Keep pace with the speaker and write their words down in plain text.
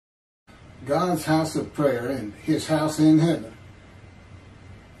God's house of prayer and his house in heaven.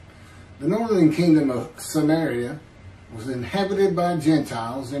 The northern kingdom of Samaria was inhabited by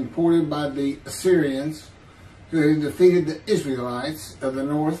Gentiles imported by the Assyrians, who had defeated the Israelites of the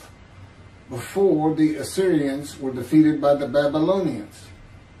north before the Assyrians were defeated by the Babylonians.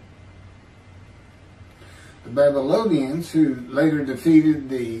 The Babylonians, who later defeated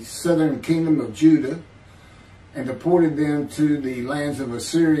the southern kingdom of Judah and deported them to the lands of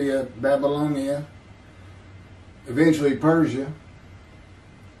Assyria, Babylonia, eventually Persia,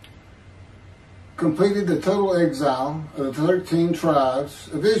 completed the total exile of the 13 tribes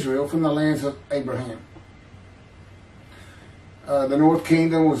of Israel from the lands of Abraham. The North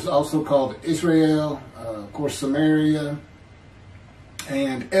Kingdom was also called Israel, of course Samaria,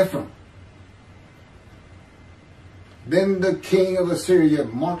 and Ephraim. Then the king of Assyria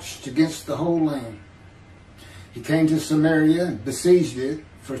marched against the whole land. He came to Samaria and besieged it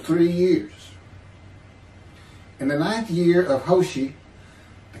for 3 years. In the 9th year of Hoshea,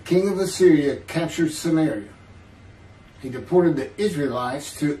 the king of Assyria captured Samaria. He deported the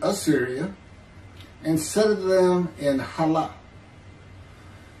Israelites to Assyria and settled them in Halah,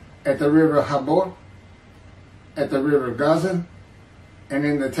 at the river Habor, at the River Gozan, and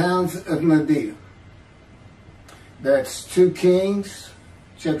in the towns of Media. That's 2 Kings,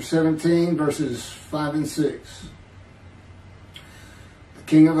 chapter 17, verses 5 and 6. The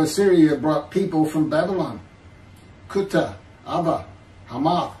king of Assyria brought people from Babylon, Cuthah, Avva,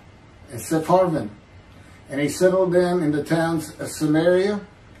 Hamath, and Sepharvaim, and he settled them in the towns of Samaria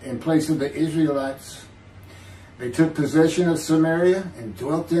in place of the Israelites. They took possession of Samaria and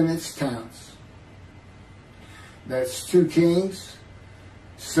dwelt in its towns. That's 2 Kings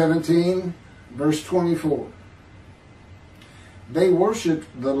 17, verse 24. They worshiped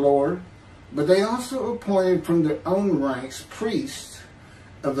the Lord, but they also appointed from their own ranks priests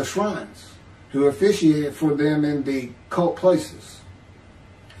of the shrines, who officiated for them in the cult places.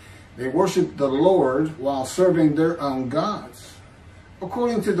 They worshiped the Lord while serving their own gods,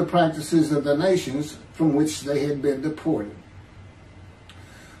 according to the practices of the nations from which they had been deported.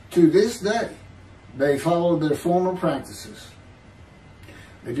 To this day, they follow their former practices.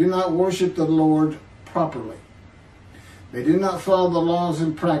 They do not worship the Lord properly. They do not follow the laws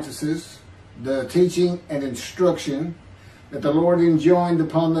and practices, the teaching and instruction that the Lord enjoined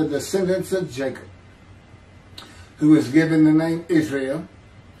upon the descendants of Jacob, who was given the name Israel,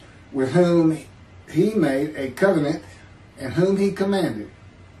 with whom he made a covenant and whom he commanded,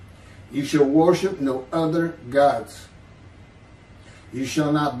 "You shall worship no other gods. You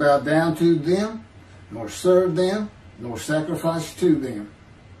shall not bow down to them, nor serve them, nor sacrifice to them."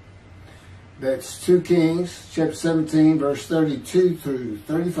 That's 2 Kings, chapter 17, verse 32 through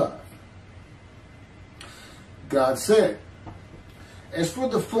 35. God said, "As for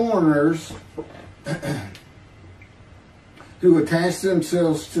the foreigners who attach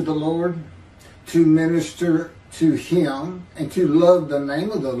themselves to the Lord, to minister to him, and to love the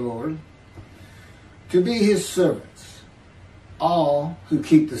name of the Lord, to be his servants, all who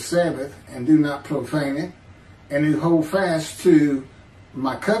keep the Sabbath and do not profane it, and who hold fast to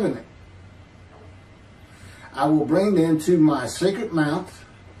my covenant, I will bring them to my sacred mount,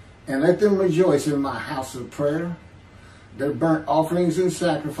 and let them rejoice in my house of prayer. Their burnt offerings and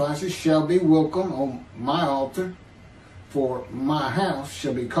sacrifices shall be welcome on my altar, for my house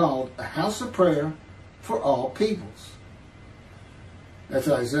shall be called a house of prayer for all peoples." That's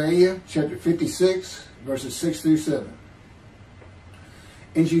Isaiah chapter 56, verses 6 through 7.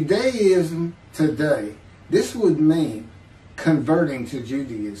 In Judaism today, this would mean converting to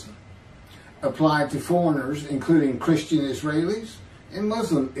Judaism, applied to foreigners, including Christian Israelis and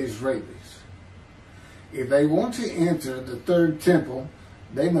Muslim Israelis. If they want to enter the third temple,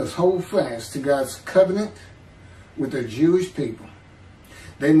 they must hold fast to God's covenant with the Jewish people.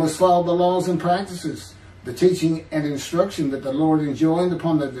 They must follow the laws and practices, the teaching and instruction that the Lord enjoined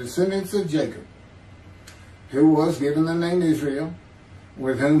upon the descendants of Jacob, who was given the name Israel,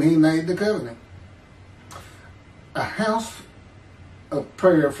 with whom he made the covenant. A house of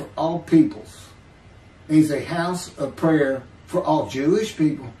prayer for all peoples means a house of prayer for all Jewish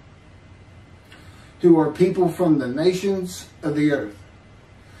people, who are people from the nations of the earth.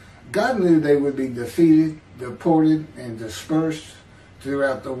 God knew they would be defeated, deported, and dispersed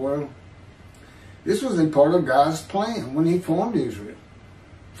throughout the world. This was a part of God's plan when he formed Israel,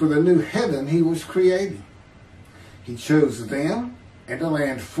 for the new heaven he was creating. He chose them and a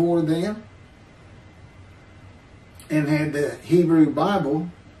land for them, and had the Hebrew Bible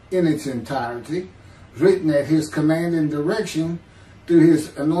in its entirety written at his command and direction through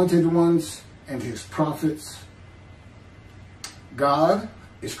his anointed ones and his prophets. God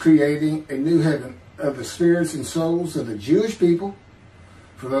is creating a new heaven of the spirits and souls of the Jewish people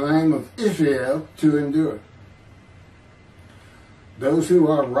for the name of Israel to endure. Those who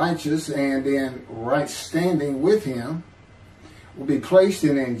are righteous and in right standing with him will be placed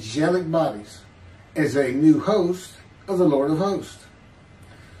in angelic bodies as a new host of the Lord of hosts,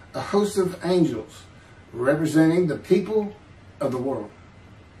 a host of angels representing the people of the world,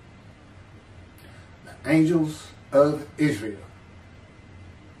 the angels of Israel.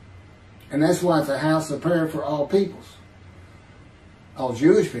 And that's why it's a house of prayer for all peoples, all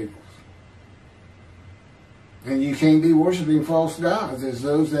Jewish peoples. And you can't be worshiping false gods as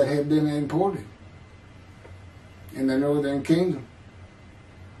those that have been imported in the northern kingdom.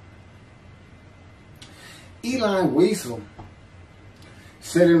 Eli Wiesel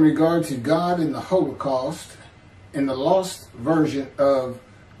said in regard to God in the Holocaust, in the lost version of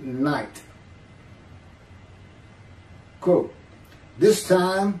Night, quote, "This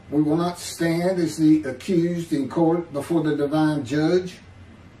time we will not stand as the accused in court before the divine judge.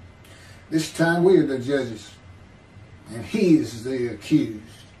 This time we are the judges, and he is the accused.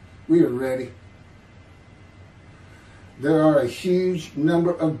 We are ready. There are a huge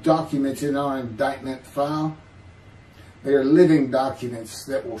number of documents in our indictment file. They are living documents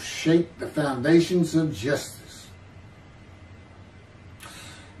that will shape the foundations of justice."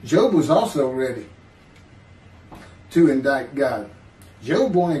 Job was also ready to indict God.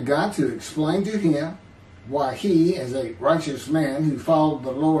 Job wanted God to explain to him why he, as a righteous man who followed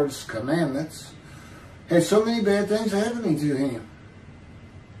the Lord's commandments, had so many bad things happening to him.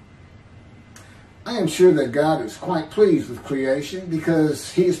 I am sure that God is quite pleased with creation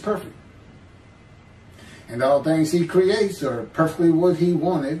because he is perfect. And all things he creates are perfectly what he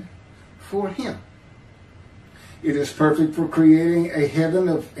wanted for him. It is perfect for creating a heaven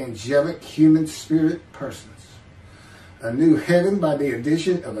of angelic human spirit persons. A new heaven by the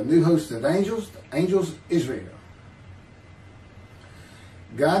addition of a new host of angels, the angels Israel.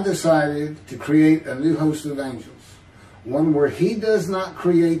 God decided to create a new host of angels, one where he does not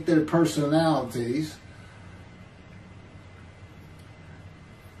create their personalities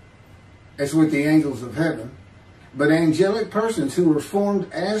as with the angels of heaven, but angelic persons who were formed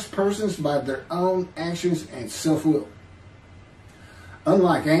as persons by their own actions and self-will.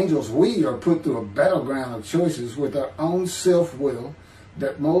 Unlike angels, we are put through a battleground of choices with our own self-will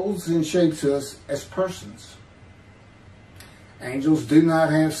that molds and shapes us as persons. Angels do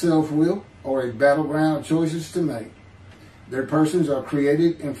not have self-will or a battleground of choices to make. Their persons are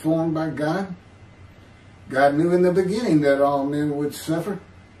created and formed by God. God knew in the beginning that all men would suffer,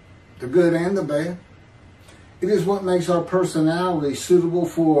 the good and the bad. It is what makes our personality suitable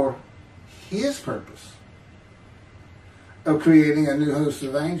for his purpose of creating a new host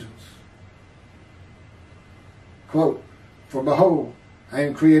of angels. Quote, "For behold, I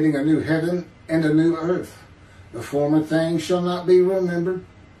am creating a new heaven and a new earth. The former things shall not be remembered.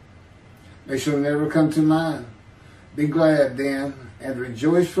 They shall never come to mind. Be glad then and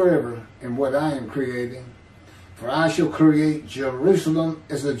rejoice forever in what I am creating. For I shall create Jerusalem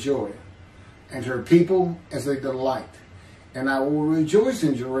as a joy, and her people as a delight. And I will rejoice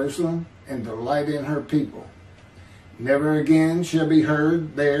in Jerusalem and delight in her people. Never again shall be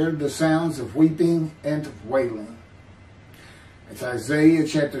heard there the sounds of weeping and of wailing." It's Isaiah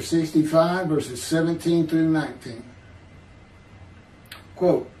chapter 65, verses 17 through 19.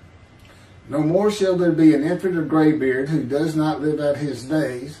 Quote, "No more shall there be an infant or graybeard who does not live out his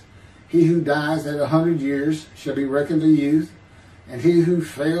days. He who dies at 100 years shall be reckoned a youth, and he who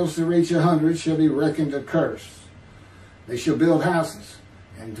fails to reach 100 shall be reckoned accursed. They shall build houses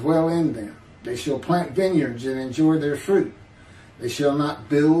and dwell in them. They shall plant vineyards and enjoy their fruit. They shall not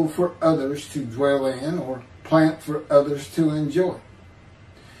build for others to dwell in, or plant for others to enjoy.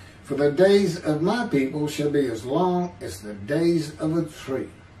 For the days of my people shall be as long as the days of a tree.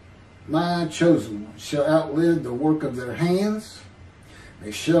 My chosen ones shall outlive the work of their hands.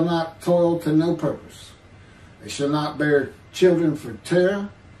 They shall not toil to no purpose. They shall not bear children for terror,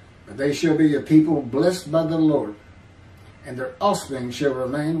 but they shall be a people blessed by the Lord, and their offspring shall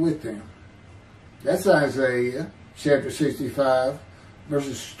remain with them." That's Isaiah chapter 65,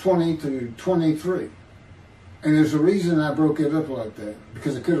 verses 20 to 23. And there's a reason I broke it up like that,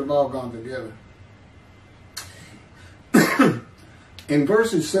 because it could have all gone together. In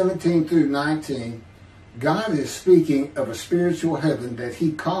verses 17 through 19, God is speaking of a spiritual heaven that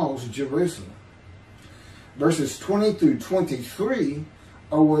he calls Jerusalem. Verses 20 through 23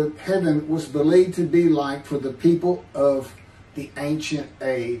 are what heaven was believed to be like for the people of the ancient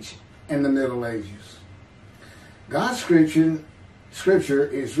age and the Middle Ages. God's scripture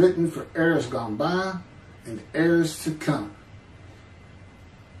is written for eras gone by and eras to come.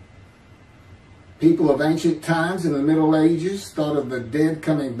 People of ancient times in the Middle Ages thought of the dead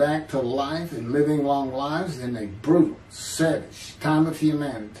coming back to life and living long lives in a brutal, savage time of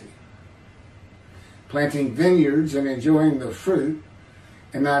humanity. Planting vineyards and enjoying the fruit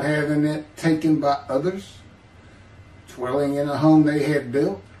and not having it taken by others. Dwelling in a home they had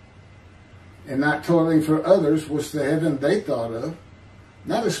built and not toiling for others was the heaven they thought of.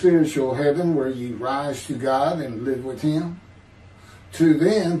 Not a spiritual heaven where you rise to God and live with Him. To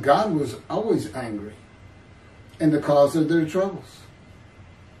them, God was always angry and the cause of their troubles.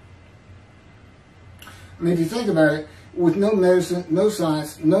 I mean, if you think about it, with no medicine, no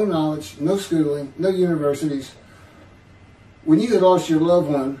science, no knowledge, no schooling, no universities, when you had lost your loved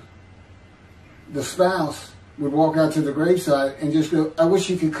one, the spouse would walk out to the graveside and just go, I wish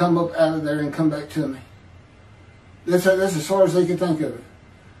you could come up out of there and come back to me. That's as far as they could think of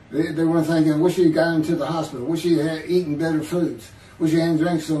it. They weren't thinking, I wish you had gotten into the hospital, wish you had eaten better foods, wish you hadn't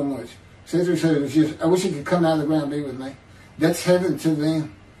drank so much. It was just, I wish you could come out of the ground and be with me. That's heaven to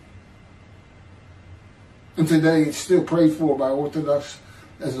them. And today it's still prayed for by Orthodox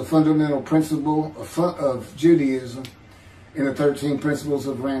as a fundamental principle of Judaism in the 13 principles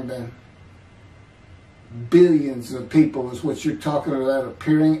of Rambam. Billions of people is what you're talking about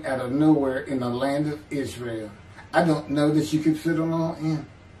appearing out of nowhere in the land of Israel. I don't know that you could fit them all in.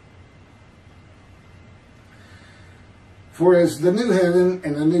 For as the new heaven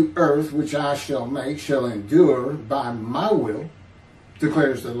and the new earth which I shall make shall endure by my will,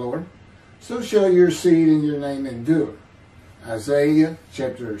 declares the Lord, so shall your seed and your name endure. Isaiah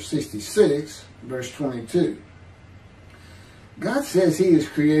chapter 66, verse 22. God says He is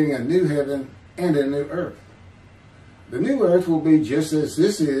creating a new heaven and a new earth. The new earth will be just as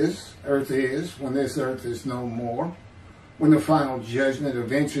earth is, when this earth is no more, when the final judgment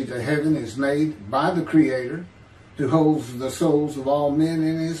of entry to heaven is made by the Creator, who holds the souls of all men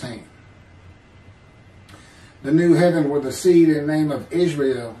in His hand. The new heaven where the seed and name of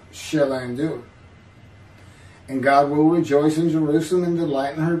Israel shall endure. And God will rejoice in Jerusalem and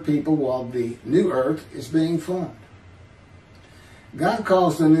delight in her people while the new earth is being formed. God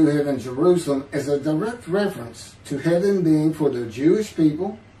calls the new heaven Jerusalem as a direct reference to heaven being for the Jewish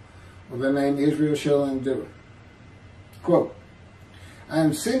people, where the name Israel shall endure. Quote, I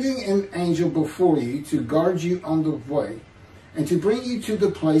am sending an angel before you to guard you on the way and to bring you to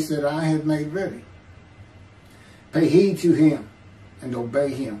the place that I have made ready. Pay heed to him and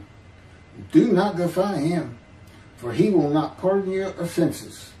obey him. Do not defy him, for he will not pardon your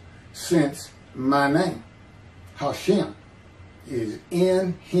offenses, since my name, Hoshea, is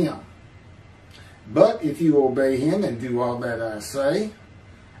in him. But if you obey him and do all that I say,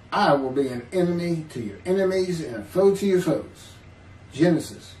 I will be an enemy to your enemies and a foe to your foes.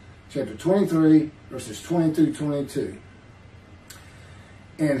 Genesis chapter 23, verses 20 through 22.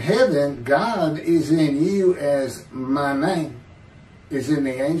 In heaven, God is in you as my name is in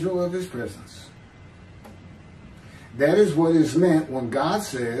the angel of his presence. That is what is meant when God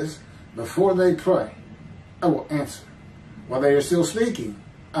says, before they pray, I will answer. While they are still speaking,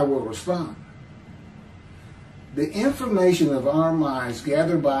 I will respond. The information of our minds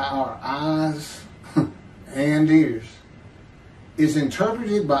gathered by our eyes and ears is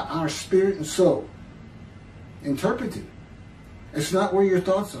interpreted by our spirit and soul. Interpreted. It's not where your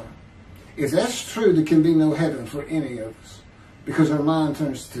thoughts are. If that's true, there can be no heaven for any of us, because our mind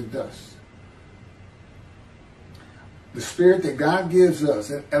turns to dust. The spirit that God gives us,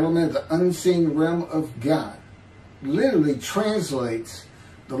 an element of the unseen realm of God, literally translates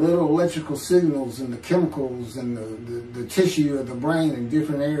the little electrical signals and the chemicals and the tissue of the brain in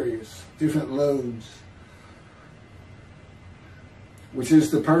different areas, different lobes, which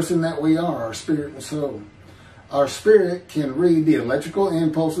is the person that we are, our spirit and soul. Our spirit can read the electrical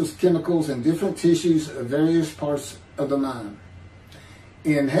impulses, chemicals, and different tissues of various parts of the mind.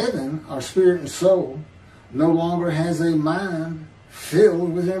 In heaven, our spirit and soul no longer has a mind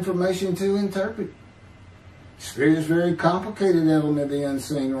filled with information to interpret. Spirit is a very complicated element of the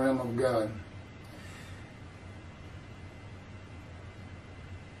unseen realm of God.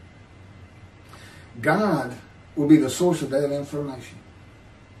 God will be the source of that information.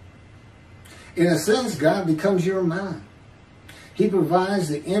 In a sense, God becomes your mind. He provides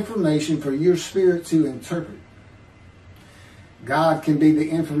the information for your spirit to interpret. God can be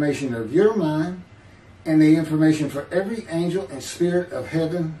the information of your mind and the information for every angel and spirit of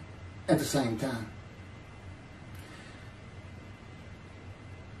heaven at the same time.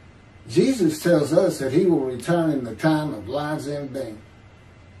 Jesus tells us that he will return in the time of lives and being.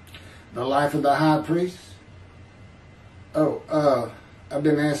 The life of the high priest. I've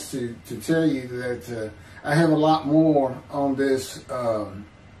been asked to tell you that I have a lot more on this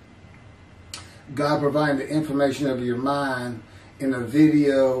God providing the information of your mind in a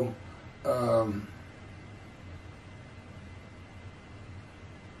video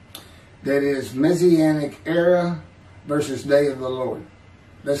that is Messianic era versus Day of the Lord.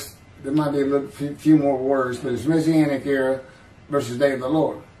 There might be a few more words, but it's Messianic era versus Day of the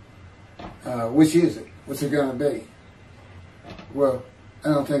Lord. Which is it? What's it going to be? Well, I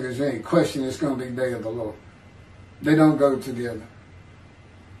don't think there's any question it's going to be Day of the Lord. They don't go together.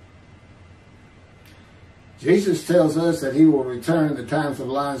 Jesus tells us that he will return the times of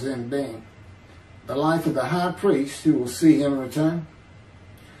lies in being. The life of the high priest who will see him return.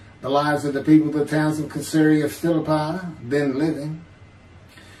 The lives of the people of the towns of Caesarea Philippi, then living.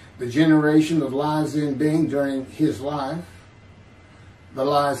 The generation of lives in being during his life. The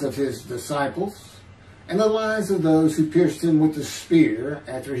lives of his disciples. And the lives of those who pierced him with the spear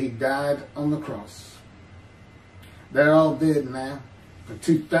after he died on the cross. They're all dead now for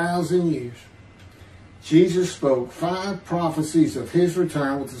 2,000 years. Jesus spoke 5 prophecies of his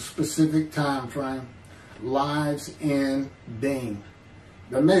return with a specific time frame. Lives in being.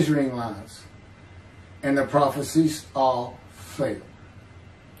 The measuring lives. And the prophecies all failed.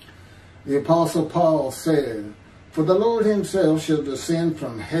 The Apostle Paul said, "For the Lord himself shall descend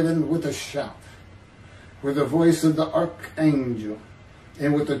from heaven with a shout, with the voice of the archangel,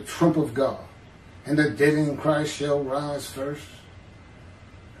 and with the trump of God, and the dead in Christ shall rise first.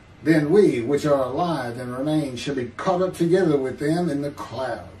 Then we, which are alive and remain, shall be caught up together with them in the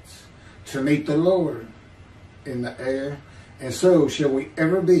clouds, to meet the Lord in the air, and so shall we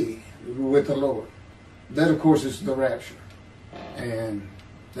ever be with the Lord." That, of course, is the rapture. And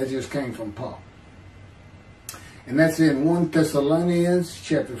that just came from Paul. And that's in 1 Thessalonians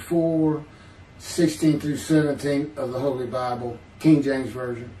chapter 4, 16 through 17 of the Holy Bible, King James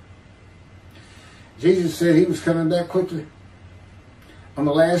Version. Jesus said he was coming back quickly. On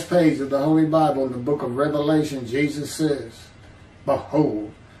the last page of the Holy Bible in the book of Revelation, Jesus says,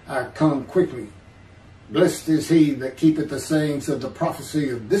 "Behold, I come quickly. Blessed is he that keepeth the sayings of the prophecy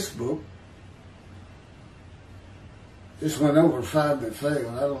of this book." Just went over 5 that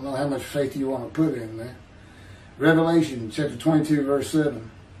failed. I don't know how much faith you want to put in there. Revelation chapter 22, verse 7.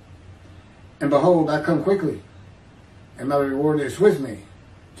 "And behold, I come quickly, and my reward is with me,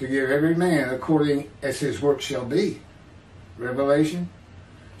 to give every man according as his work shall be." Revelation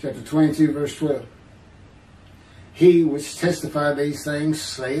chapter 22, verse 12. "He which testified these things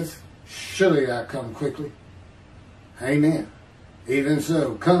saith, Surely I come quickly." Amen. Even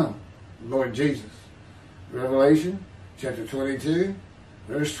so, come, Lord Jesus. Revelation chapter 22,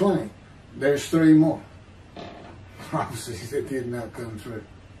 verse 20. There's 3 more prophecies that did not come through.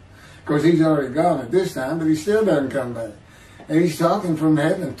 Of course, he's already gone at this time, but he still doesn't come back. And he's talking from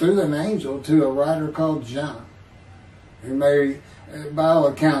heaven through an angel to a writer called John. Who may, by all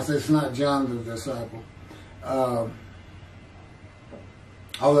accounts, it's not John the disciple.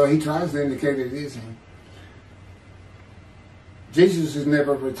 Although he tries to indicate it is him. Jesus has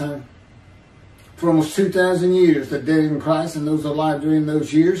never returned. For almost 2,000 years, the dead in Christ and those alive during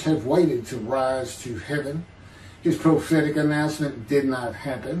those years have waited to rise to heaven. His prophetic announcement did not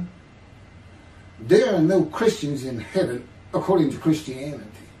happen. There are no Christians in heaven according to Christianity.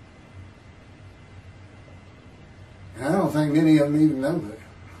 And I don't think many of them even know that.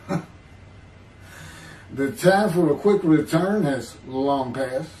 The time for a quick return has long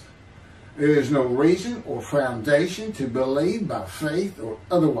passed. There is no reason or foundation to believe by faith or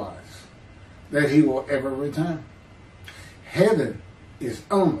otherwise that he will ever return. Heaven is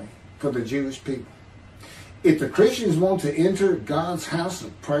only for the Jewish people. If the Christians want to enter God's house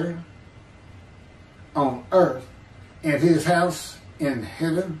of prayer on earth and his house in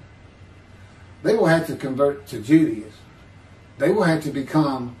heaven, they will have to convert to Judaism. They will have to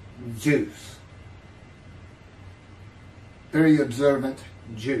become Jews. Very observant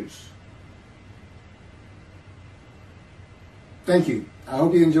Jews. Thank you. I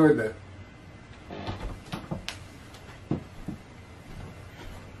hope you enjoyed that.